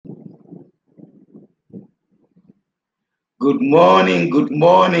good morning, good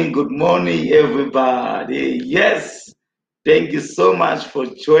morning, everybody. Yes, thank you so much for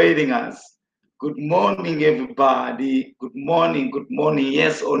joining us. Good morning, everybody. Good morning.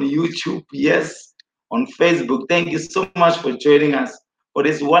 Yes, on YouTube, yes, on Facebook. Thank you so much for joining us for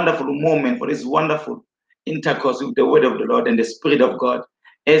this wonderful moment, for this wonderful intercourse with the Word of the Lord and the Spirit of God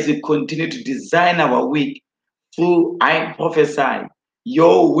as we continue to design our week through I Prophesy,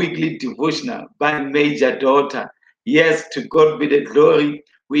 your weekly devotional by Major Daughter. Yes, to God be the glory.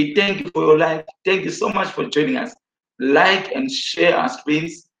 We thank you for your life. Thank you so much for joining us. Like and share our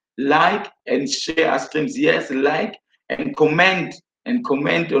streams. Like and share our streams. Yes, like and comment on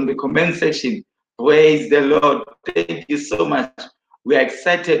the comment section. Praise the Lord. Thank you so much. We are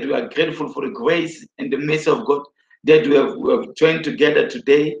excited. We are grateful for the grace and the mercy of God that we have joined together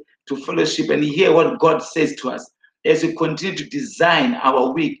today to fellowship and hear what God says to us as we continue to design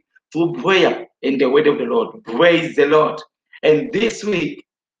our week through prayer in the word of the Lord. Praise the Lord. And this week,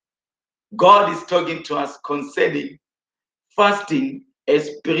 God is talking to us concerning fasting, a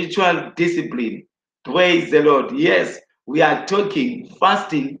spiritual discipline. Praise the Lord. Yes, we are talking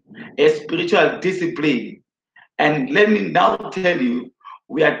fasting, a spiritual discipline. And let me now tell you,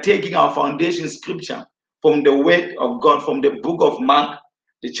 we are taking our foundation scripture from the word of God, from the book of Mark.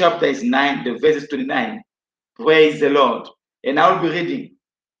 The chapter is 9, the verses 29. Praise the Lord. And I'll be reading.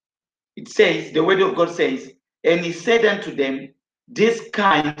 It says, the word of God says, and he said unto them, this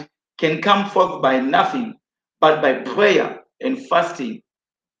kind can come forth by nothing, but by prayer and fasting.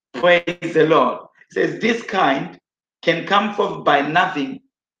 Praise the Lord. It says, this kind can come forth by nothing,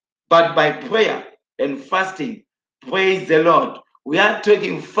 but by prayer and fasting. Praise the Lord. We are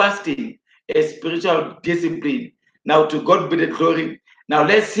talking fasting, a spiritual discipline. Now, to God be the glory. Now,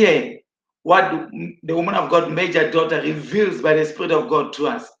 let's hear what the woman of God, Major Daughter, reveals by the Spirit of God to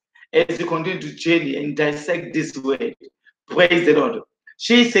us as we continue to journey and dissect this word. Praise the Lord.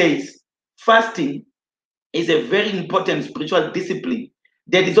 She says, fasting is a very important spiritual discipline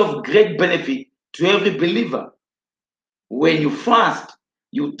that is of great benefit to every believer. When you fast,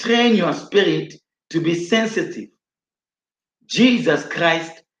 you train your spirit to be sensitive. Jesus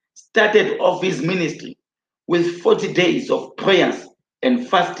Christ started off his ministry with 40 days of prayers and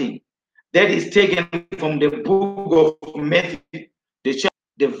fasting. That is taken from the book of Matthew,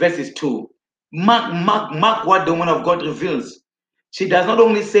 the verses 2. Mark what the woman of God reveals. She does not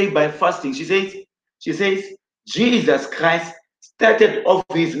only say by fasting, she says, Jesus Christ started off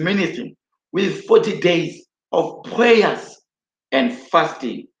his ministry with 40 days of prayers and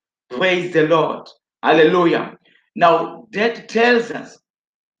fasting. Praise the Lord. Hallelujah. Now, that tells us,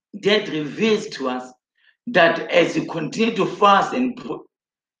 that reveals to us that as you continue to fast and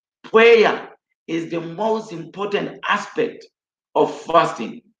prayer is the most important aspect of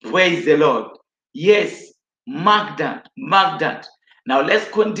fasting. Praise the Lord. Yes, mark that. Mark that. Now let's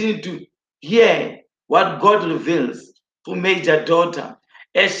continue to hear what God reveals through Major Daughter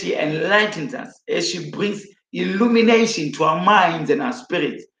as she enlightens us, as she brings illumination to our minds and our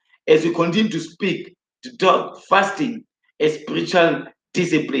spirits, as we continue to speak, to talk fasting, a spiritual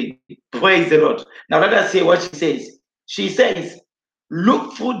discipline. Praise the Lord. Now let us hear what she says. She says,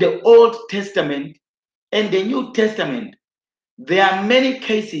 look through the Old Testament and the New Testament. There are many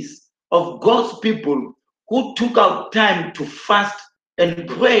cases of God's people who took out time to fast and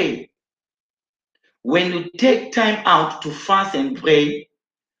pray. When you take time out to fast and pray,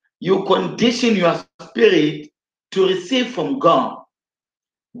 you condition your spirit to receive from God.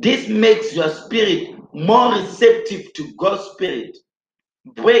 This makes your spirit more receptive to God's spirit,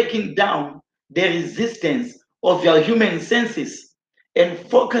 breaking down the resistance of your human senses and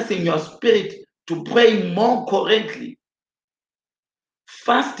focusing your spirit to pray more correctly.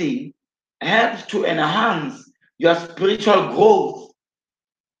 Fasting helps to enhance your spiritual growth.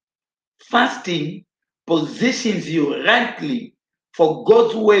 Fasting positions you rightly for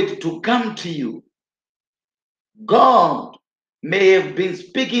God's word to come to you. God may have been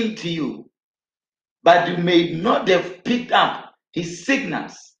speaking to you, but you may not have picked up his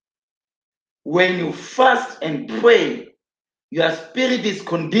signals. When you fast and pray, your spirit is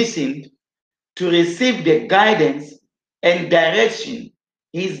conditioned to receive the guidance and direction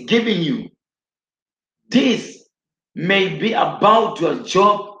he's giving you. This may be about your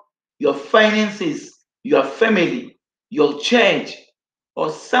job, your finances, your family, your church, or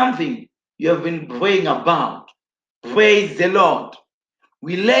something you have been praying about. Praise the Lord.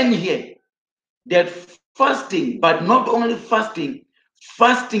 We learn here that fasting, but not only fasting,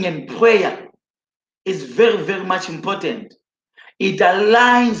 fasting and prayer is very, very much important. It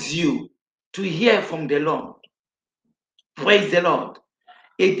aligns you to hear from the Lord. Praise the Lord.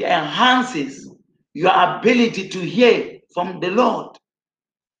 It enhances your ability to hear from the Lord.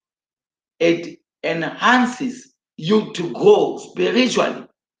 It enhances you to grow spiritually.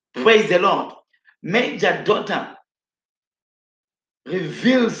 Praise the Lord. Major daughter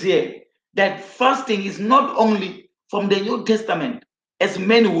reveals here that fasting is not only from the New Testament, as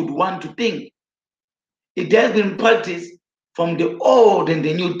many would want to think. It has been practiced from the Old and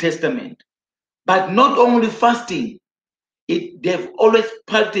the New Testament. But not only fasting, they've always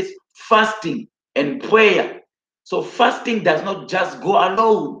practiced fasting and prayer. So fasting does not just go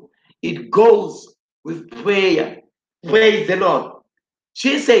alone, it goes with prayer. Praise the Lord.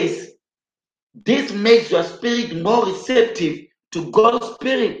 She says, this makes your spirit more receptive to God's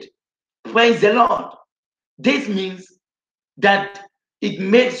spirit. Praise the Lord. This means that it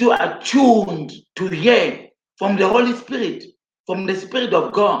makes you attuned to hear from the Holy Spirit, from the Spirit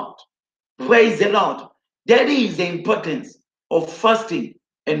of God. Praise the Lord. That is the importance of fasting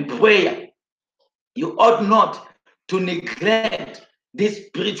and prayer. You ought not to neglect this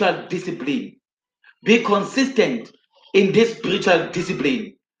spiritual discipline. Be consistent in this spiritual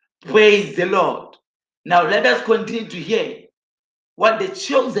discipline. Praise the Lord. Now let us continue to hear what the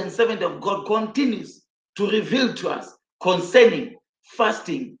chosen servant of God continues to reveal to us concerning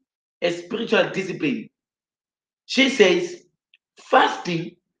fasting, a spiritual discipline. She says,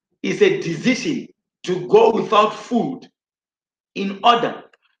 fasting is a decision to go without food in order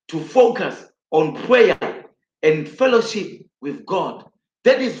to focus on prayer and fellowship with God.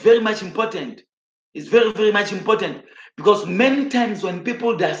 That is very much important. It's very, very much important because many times when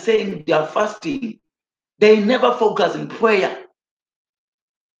people are saying they are fasting, they never focus in prayer.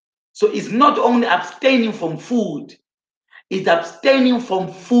 So it's not only abstaining from food, it's abstaining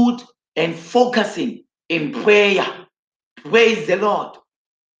from food and focusing in prayer. Praise the Lord.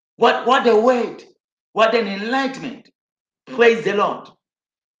 What a word. What an enlightenment. Praise the Lord.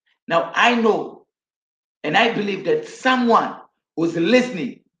 Now I know and I believe that someone who's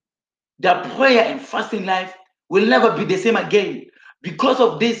listening, their prayer and fasting life will never be the same again because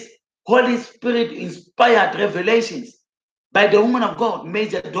of this Holy Spirit inspired revelations by the woman of God,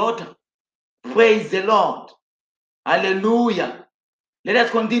 Major Daughter. Praise the Lord. Hallelujah. Let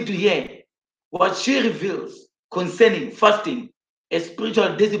us continue to hear what she reveals concerning fasting, a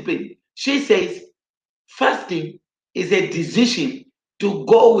spiritual discipline. She says, fasting is a decision to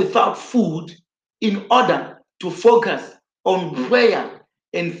go without food in order to focus on prayer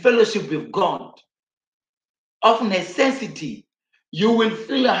and fellowship with God. Of necessity, you will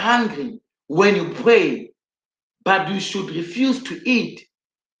feel hungry when you pray, but you should refuse to eat.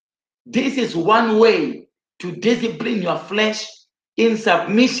 This is one way to discipline your flesh in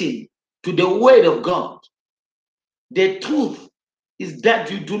submission to the word of God. The truth is that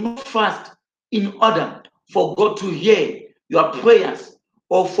you do not fast in order for God to hear your prayers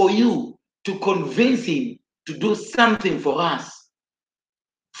or for you to convince Him to do something for us.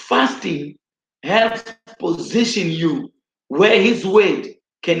 Fasting helps position you where His word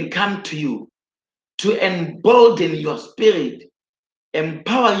can come to you, to embolden your spirit,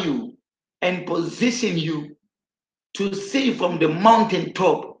 empower you, and position you to see from the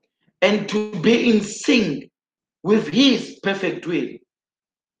mountaintop and to be in sync with His perfect will.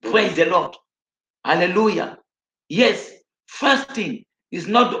 Praise the Lord. Hallelujah. Yes, fasting is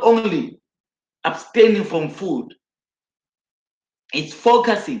not only abstaining from food, it's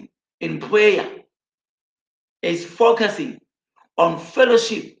focusing in prayer, it's focusing on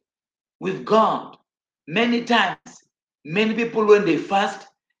fellowship with God. Many times, many people, when they fast,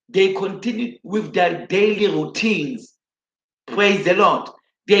 they continue with their daily routines. Praise the Lord.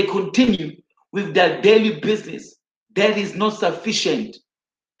 They continue with their daily business. That is not sufficient.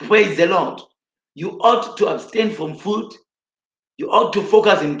 Praise the Lord. You ought to abstain from food. You ought to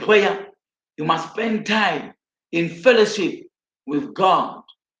focus in prayer. You must spend time in fellowship with God.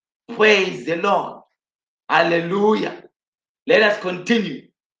 Praise the Lord. Hallelujah. Let us continue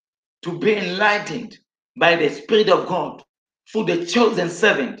to be enlightened by the Spirit of God through the chosen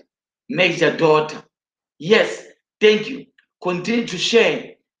servant, Major Daughter. Yes, thank you. Continue to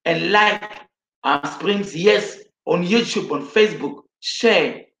share and like our streams. Yes, on YouTube, on Facebook.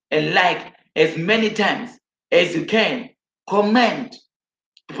 Share and like as many times as you can. Comment.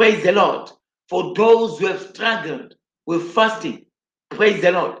 Praise the Lord. For those who have struggled with fasting, praise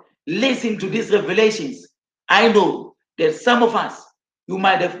the Lord. Listen to these revelations. I know that some of us, you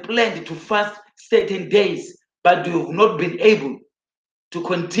might have planned to fast certain days, but you have not been able to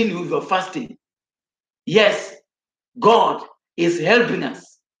continue with your fasting. Yes, God is helping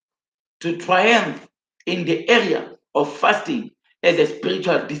us to triumph in the area of fasting as a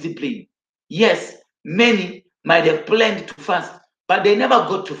spiritual discipline. Yes, many might have planned to fast, but they never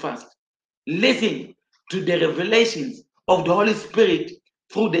got to fast. Listen to the revelations of the Holy Spirit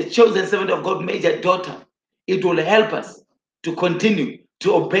through the chosen servant of God, Major Daughter, it will help us to continue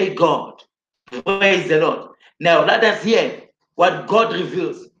to obey God. Praise the Lord. Now let us hear what God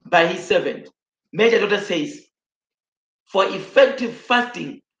reveals by his servant. Major Daughter says, for effective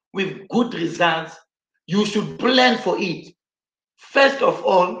fasting with good results, you should plan for it. First of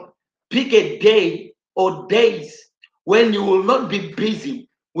all, pick a day or days when you will not be busy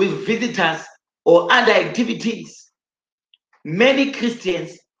with visitors or other activities. Many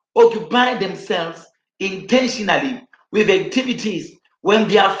Christians occupy themselves intentionally with activities when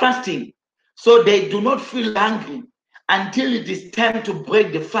they are fasting, so they do not feel hungry until it is time to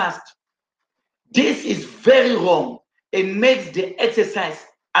break the fast. This is very wrong and makes the exercise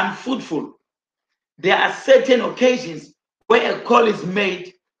unfruitful. There are certain occasions where a call is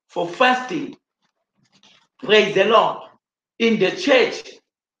made for fasting. Praise the Lord. In the church,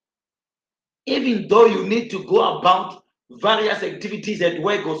 even though you need to go about various activities at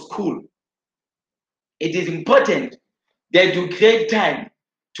work or school, it is important that you create time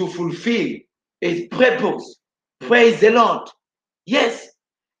to fulfill its purpose. Praise the Lord. Yes,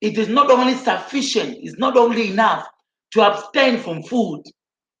 it is not only sufficient, it's not only enough to abstain from food.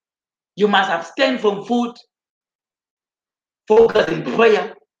 You must abstain from food, focus in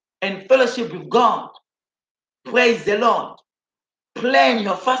prayer, and fellowship with God. Praise the Lord. Plan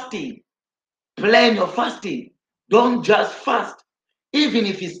your fasting. Plan your fasting. Don't just fast, even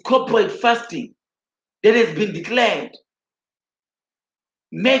if it's corporate fasting that has been declared.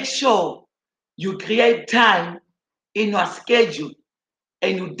 Make sure you create time in your schedule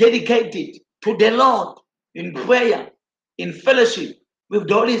and you dedicate it to the Lord in prayer, in fellowship with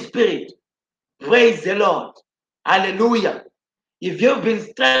the Holy Spirit. Praise the Lord. Hallelujah. If you've been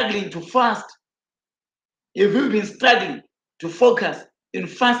struggling to fast, if you've been struggling to focus in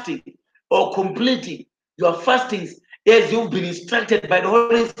fasting or completing your fastings as you've been instructed by the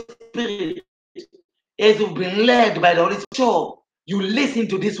Holy Spirit, as you've been led by the Holy Spirit, you listen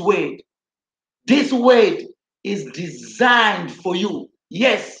to this word. This word is designed for you.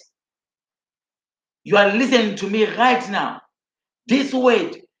 Yes, you are listening to me right now. This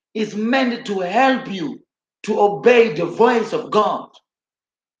word is meant to help you to obey the voice of God.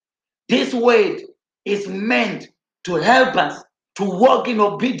 This word is meant to help us to walk in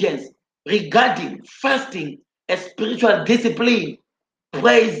obedience regarding fasting, a spiritual discipline.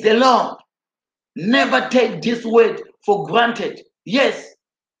 Praise the Lord. Never take this word for granted. Yes,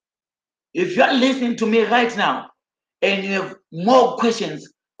 if you are listening to me right now and you have more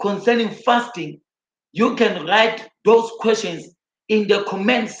questions concerning fasting, you can write those questions in the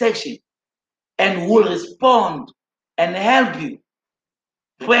comment section and we'll respond and help you.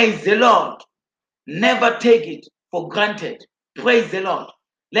 Praise the Lord. Never take it for granted. Praise the Lord.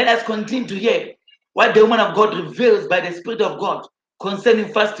 Let us continue to hear what the woman of God reveals by the Spirit of God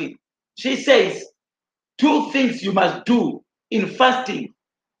concerning fasting. She says, two things you must do in fasting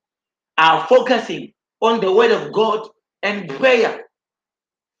are focusing on the word of God and prayer.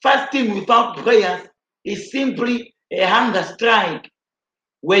 Fasting without prayers is simply a hunger strike.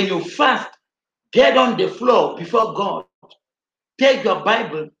 When you fast, get on the floor before God. Take your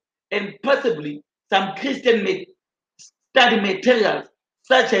Bible and possibly some Christian study materials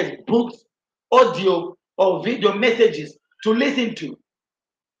such as books, audio, or video messages to listen to.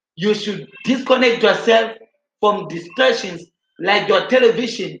 You should disconnect yourself from distractions like your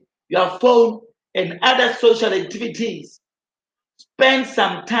television, your phone, and other social activities. Spend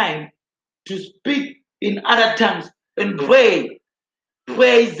some time to speak in other tongues and pray.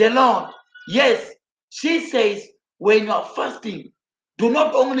 Praise the Lord. Yes, she says when you are fasting, do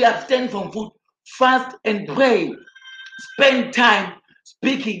not only abstain from food, fast and pray. Spend time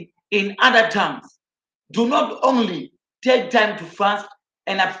speaking in other tongues. Do not only take time to fast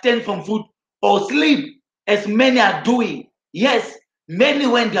and abstain from food or sleep, as many are doing. Yes, many,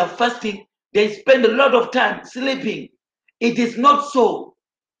 when they are fasting, they spend a lot of time sleeping. It is not so.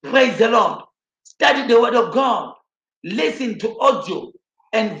 Praise the Lord. Study the Word of God. Listen to audio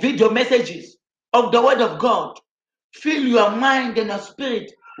and video messages of the Word of God. Fill your mind and your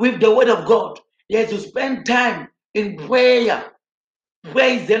spirit with the Word of God. Yes, you spend time in prayer.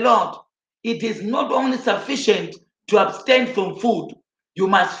 Praise the Lord. It is not only sufficient to abstain from food, you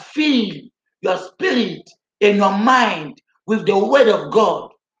must fill your spirit and your mind with the Word of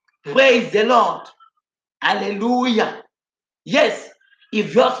God. Praise the Lord. Hallelujah. Yes,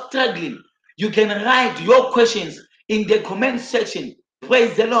 if you're struggling, you can write your questions in the comment section.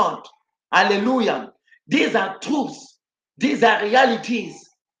 Praise the Lord. Hallelujah. These are truths, these are realities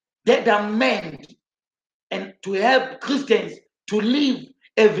that are meant and to help Christians to live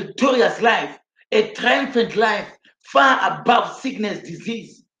a victorious life, a triumphant life, far above sickness,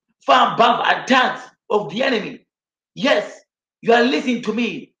 disease, far above attacks of the enemy. Yes, you are listening to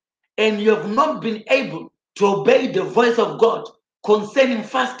me and you have not been able to obey the voice of God concerning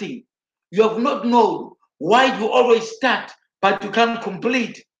fasting. You have not known why you always start but you can't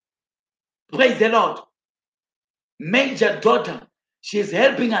complete. Praise the Lord. Major daughter, she is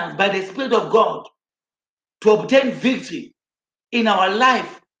helping us by the Spirit of God to obtain victory in our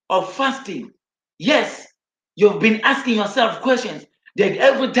life of fasting. Yes, you've been asking yourself questions that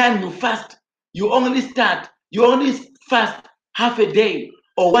every time you fast, you only fast half a day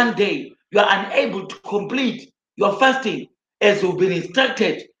or one day. You are unable to complete your fasting as you've been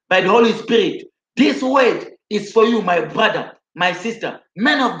instructed by the Holy Spirit. This word is for you, my brother, my sister,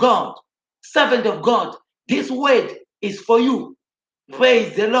 man of God, servant of God. This word is for you.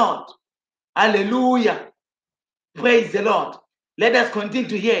 Praise the Lord. Hallelujah. Praise the Lord. Let us continue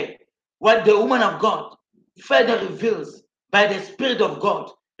to hear what the woman of God further reveals by the Spirit of God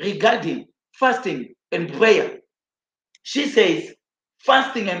regarding fasting and prayer. She says,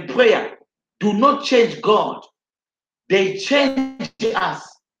 fasting and prayer do not change God, they change us.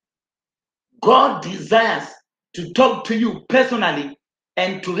 God desires to talk to you personally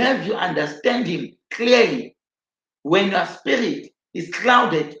and to have you understand Him clearly. When your spirit is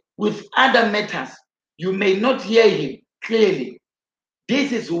clouded with other matters, you may not hear Him clearly.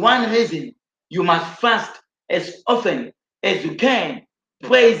 This is one reason you must fast as often as you can.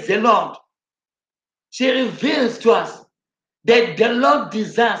 Praise the Lord. She reveals to us that the Lord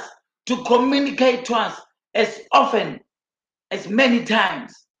desires to communicate to us as often as many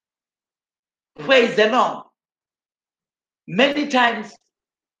times. Praise the Lord. Many times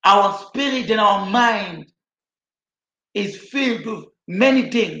our spirit and our mind is filled with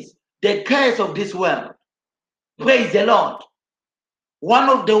many things, the cares of this world. Praise the Lord. One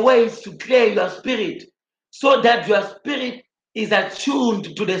of the ways to clear your spirit so that your spirit is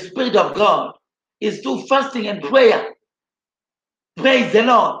attuned to the Spirit of God is through fasting and prayer. Praise the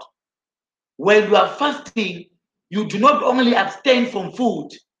Lord. When you are fasting, you do not only abstain from food,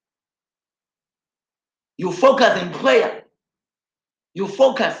 you focus in prayer, you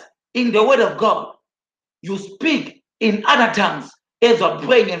focus in the Word of God, you speak in other tongues as you are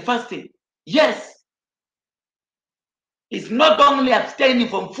praying and fasting. Yes, it's not only abstaining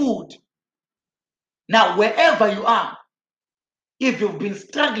from food. Now, wherever you are, if you've been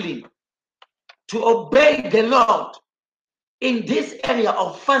struggling to obey the Lord in this area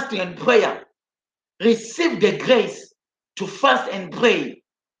of fasting and prayer, receive the grace to fast and pray.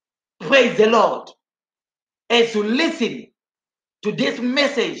 Praise the Lord. As you listen to this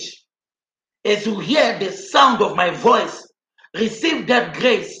message, as you hear the sound of my voice, receive that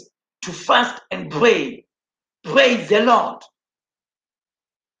grace to fast and pray. Praise the Lord.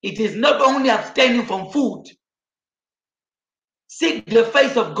 It is not only abstaining from food. Seek the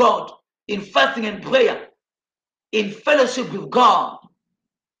face of God in fasting and prayer, in fellowship with God.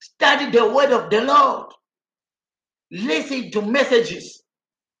 Study the word of the Lord. Listen to messages.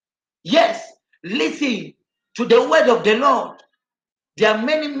 Yes, listen to the word of the Lord. There are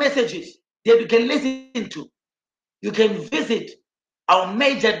many messages that you can listen to. You can visit our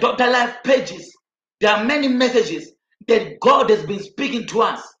Major Daughter Life pages. There are many messages that God has been speaking to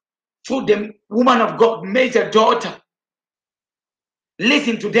us through the woman of God, Major Daughter.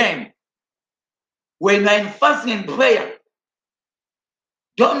 Listen to them. When you're in fasting and prayer,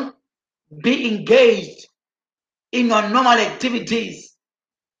 don't be engaged in your normal activities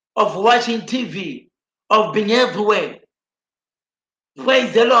of watching TV, of being everywhere.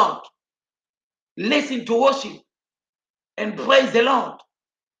 Praise the Lord. Listen to worship and praise the Lord.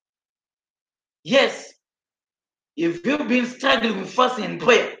 Yes, if you've been struggling with fasting and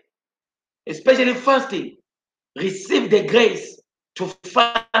prayer, especially fasting, receive the grace to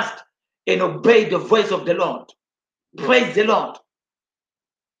fast and obey the voice of the Lord. Praise the Lord.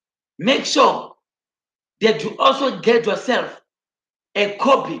 Make sure that you also get yourself a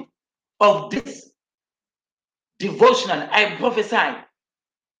copy of this devotional. I prophesy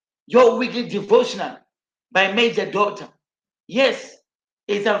your weekly devotional by Major Daughter. Yes,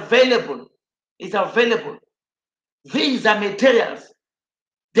 it's available. It's available. These are materials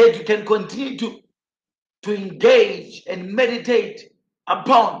that you can continue to engage and meditate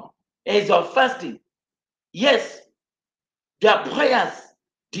upon as you're fasting. Yes, there are prayers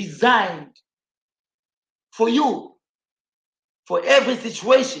designed for you, for every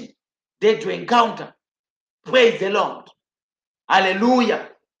situation that you encounter. Praise the Lord. Hallelujah.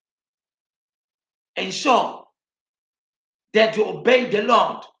 Ensure that you obey the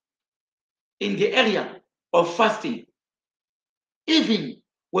Lord in the area of fasting. Even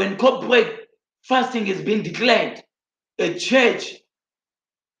when corporate fasting is being declared, a church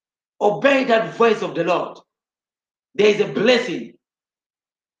obey that voice of the Lord, there is a blessing.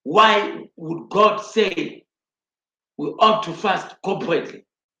 Why would God say we ought to fast corporately?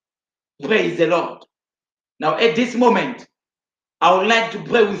 Praise the Lord. Now, at this moment, I would like to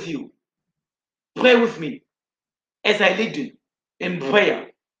pray with you. Pray with me as I lead you in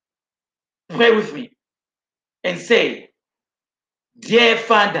prayer. Pray with me and say, Dear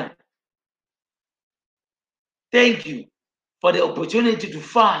Father, thank you for the opportunity to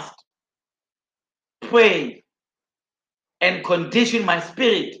fast, pray, and condition my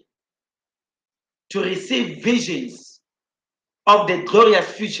spirit to receive visions of the glorious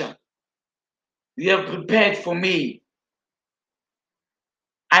future you have prepared for me.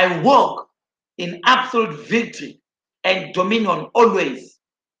 I walk in absolute victory and dominion always.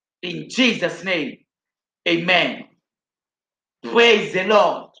 In Jesus' name, amen. Praise the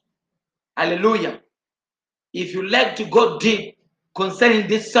Lord. Hallelujah. If you like to go deep concerning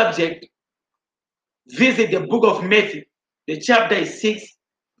this subject, visit the book of Matthew. The chapter is 6,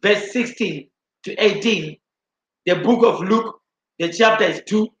 verse 16 to 18. The book of Luke, the chapter is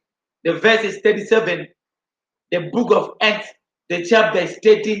 2, the verse is 37. The book of Acts, the chapter is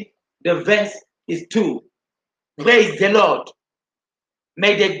 13, the verse is 2. Praise the Lord.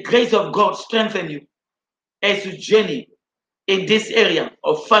 May the grace of God strengthen you as you journey in this area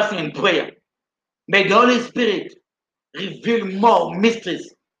of fasting and prayer. May the Holy Spirit reveal more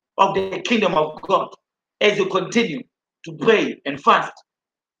mysteries of the kingdom of God as you continue to pray and fast.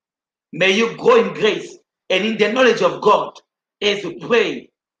 May you grow in grace and in the knowledge of God as you pray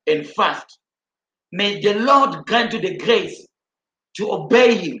and fast. May the Lord grant you the grace to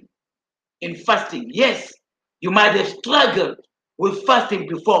obey Him in fasting. Yes, you might have struggled with fasting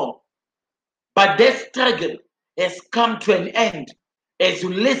before, but that struggle has come to an end as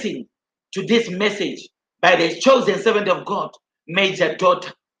you listen to this message by the chosen servant of God, Major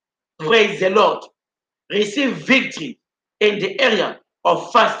Daughter. Praise the Lord. Receive victory in the area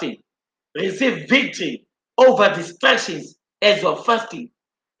of fasting. Receive victory over distractions as you are fasting.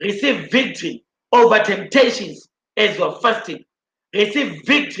 Receive victory over temptations as you are fasting. Receive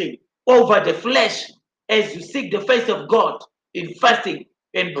victory over the flesh as you seek the face of God in fasting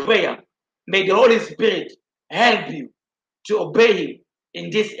and prayer. May the Holy Spirit help you to obey Him in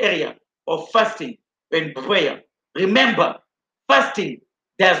this area of fasting and prayer. Remember, fasting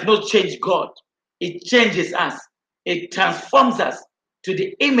does not change God, it changes us, it transforms us to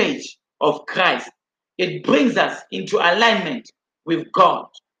the image of Christ, it brings us into alignment with God.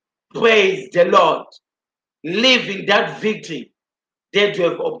 Praise the Lord. Live in that victory that you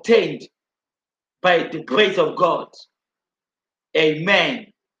have obtained by the grace of God. Amen.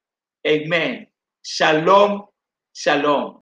 Amen. Shalom. Shalom.